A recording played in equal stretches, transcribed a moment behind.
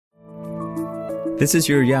This is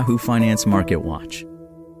your Yahoo Finance Market Watch.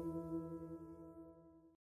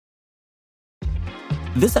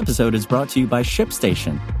 This episode is brought to you by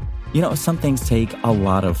ShipStation. You know, some things take a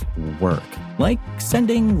lot of work, like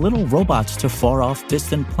sending little robots to far-off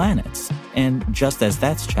distant planets. And just as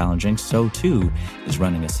that's challenging, so too is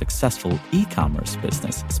running a successful e-commerce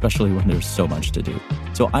business, especially when there's so much to do.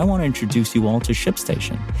 So I want to introduce you all to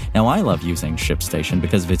ShipStation. Now, I love using ShipStation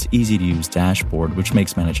because of its easy-to-use dashboard, which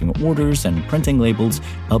makes managing orders and printing labels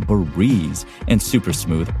a breeze and super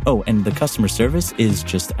smooth. Oh, and the customer service is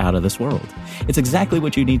just out of this world. It's exactly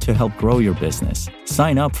what you need to help grow your business.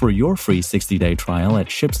 Sign up for your free 60-day trial at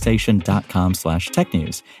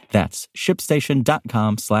shipstation.com/technews. That's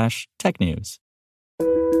shipstation.com/technews.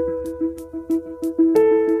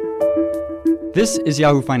 This is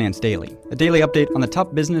Yahoo Finance Daily, a daily update on the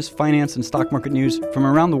top business, finance, and stock market news from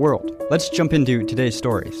around the world. Let's jump into today's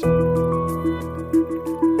stories.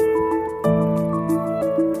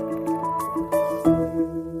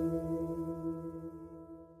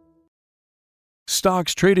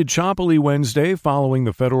 Stocks traded choppily Wednesday following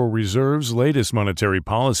the Federal Reserve's latest monetary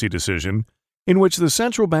policy decision, in which the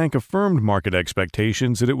central bank affirmed market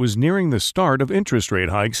expectations that it was nearing the start of interest rate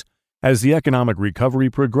hikes as the economic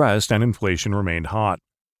recovery progressed and inflation remained hot.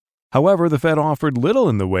 However, the Fed offered little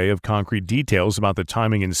in the way of concrete details about the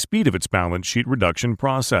timing and speed of its balance sheet reduction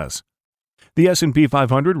process. The S&P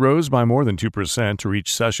 500 rose by more than 2% to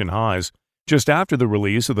reach session highs just after the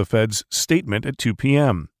release of the Fed's statement at 2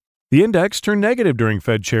 p.m. The index turned negative during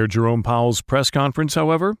Fed Chair Jerome Powell's press conference,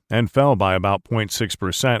 however, and fell by about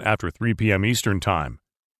 0.6% after 3 p.m. Eastern Time.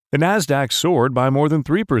 The Nasdaq soared by more than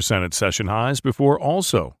 3% at session highs before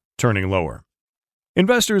also turning lower.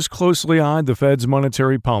 Investors closely eyed the Fed's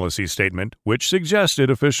monetary policy statement, which suggested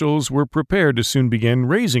officials were prepared to soon begin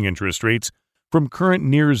raising interest rates from current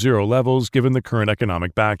near-zero levels given the current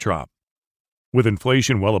economic backdrop. With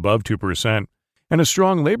inflation well above 2% and a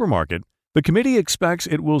strong labor market, the committee expects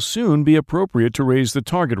it will soon be appropriate to raise the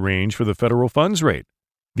target range for the federal funds rate,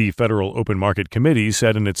 the Federal Open Market Committee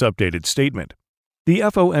said in its updated statement. The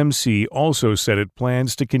FOMC also said it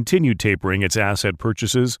plans to continue tapering its asset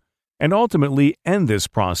purchases and ultimately end this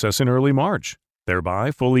process in early March,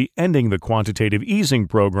 thereby fully ending the quantitative easing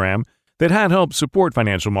program that had helped support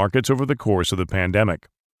financial markets over the course of the pandemic.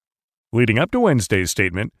 Leading up to Wednesday's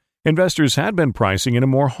statement, investors had been pricing in a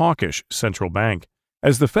more hawkish central bank,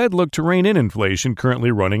 as the Fed looked to rein in inflation currently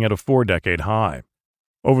running at a 4-decade high.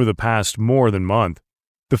 Over the past more than month,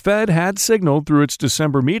 the Fed had signaled through its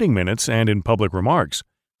December meeting minutes and in public remarks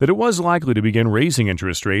that it was likely to begin raising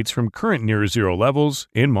interest rates from current near-zero levels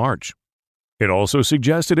in March. It also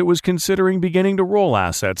suggested it was considering beginning to roll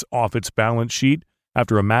assets off its balance sheet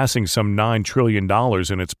after amassing some $9 trillion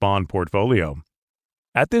in its bond portfolio.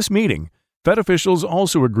 At this meeting, Fed officials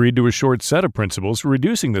also agreed to a short set of principles for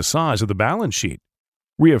reducing the size of the balance sheet,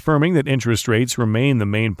 reaffirming that interest rates remain the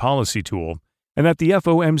main policy tool and that the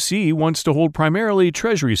FOMC wants to hold primarily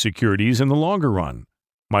Treasury securities in the longer run.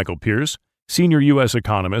 Michael Pierce, senior U.S.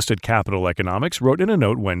 economist at Capital Economics, wrote in a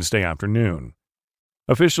note Wednesday afternoon.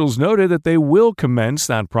 Officials noted that they will commence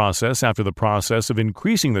that process after the process of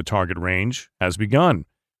increasing the target range has begun,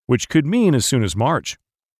 which could mean as soon as March.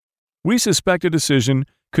 We suspect a decision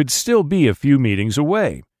could still be a few meetings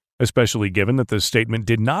away, especially given that the statement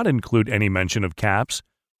did not include any mention of caps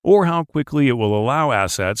or how quickly it will allow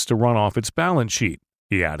assets to run off its balance sheet,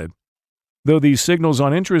 he added. Though these signals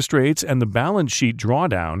on interest rates and the balance sheet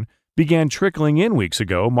drawdown began trickling in weeks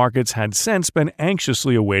ago, markets had since been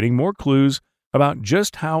anxiously awaiting more clues about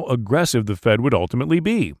just how aggressive the Fed would ultimately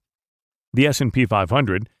be. The S&P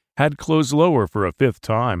 500 had closed lower for a fifth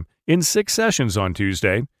time in 6 sessions on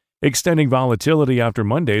Tuesday, extending volatility after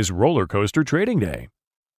Monday's roller coaster trading day.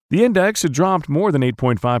 The index had dropped more than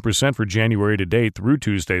 8.5% for January to date through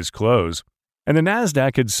Tuesday's close, and the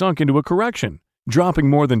Nasdaq had sunk into a correction, dropping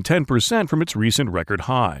more than 10% from its recent record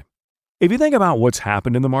high. If you think about what's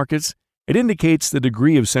happened in the markets, it indicates the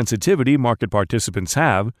degree of sensitivity market participants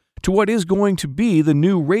have to what is going to be the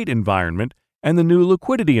new rate environment and the new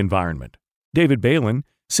liquidity environment. David Balin,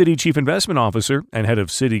 Citi Chief Investment Officer and head of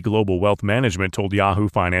Citi Global Wealth Management, told Yahoo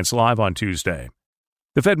Finance Live on Tuesday.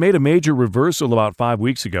 The Fed made a major reversal about 5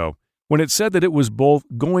 weeks ago when it said that it was both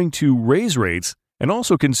going to raise rates and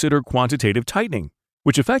also consider quantitative tightening,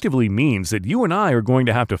 which effectively means that you and I are going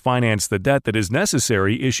to have to finance the debt that is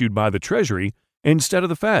necessary issued by the Treasury instead of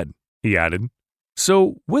the Fed, he added.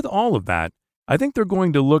 So, with all of that, I think they're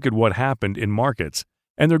going to look at what happened in markets,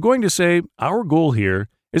 and they're going to say, our goal here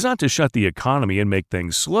is not to shut the economy and make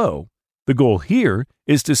things slow. The goal here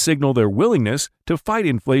is to signal their willingness to fight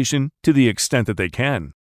inflation to the extent that they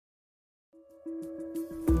can.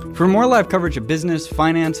 For more live coverage of business,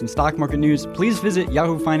 finance, and stock market news, please visit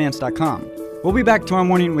yahoofinance.com. We'll be back tomorrow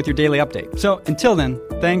morning with your daily update. So until then,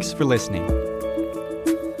 thanks for listening.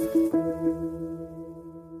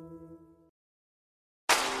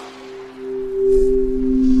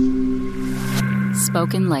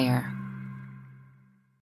 Spoken Layer.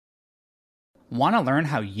 Want to learn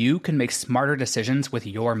how you can make smarter decisions with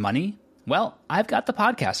your money? Well, I've got the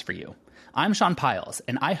podcast for you. I'm Sean Piles,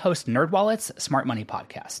 and I host NerdWallet's Smart Money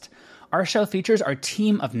Podcast. Our show features our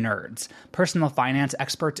team of nerds, personal finance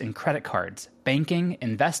experts in credit cards, banking,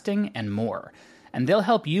 investing, and more. And they'll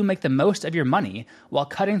help you make the most of your money while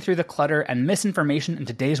cutting through the clutter and misinformation in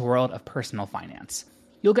today's world of personal finance.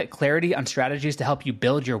 You'll get clarity on strategies to help you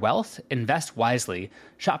build your wealth, invest wisely,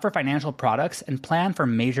 shop for financial products, and plan for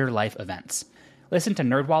major life events. Listen to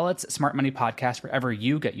NerdWallet's Smart Money Podcast wherever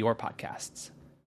you get your podcasts.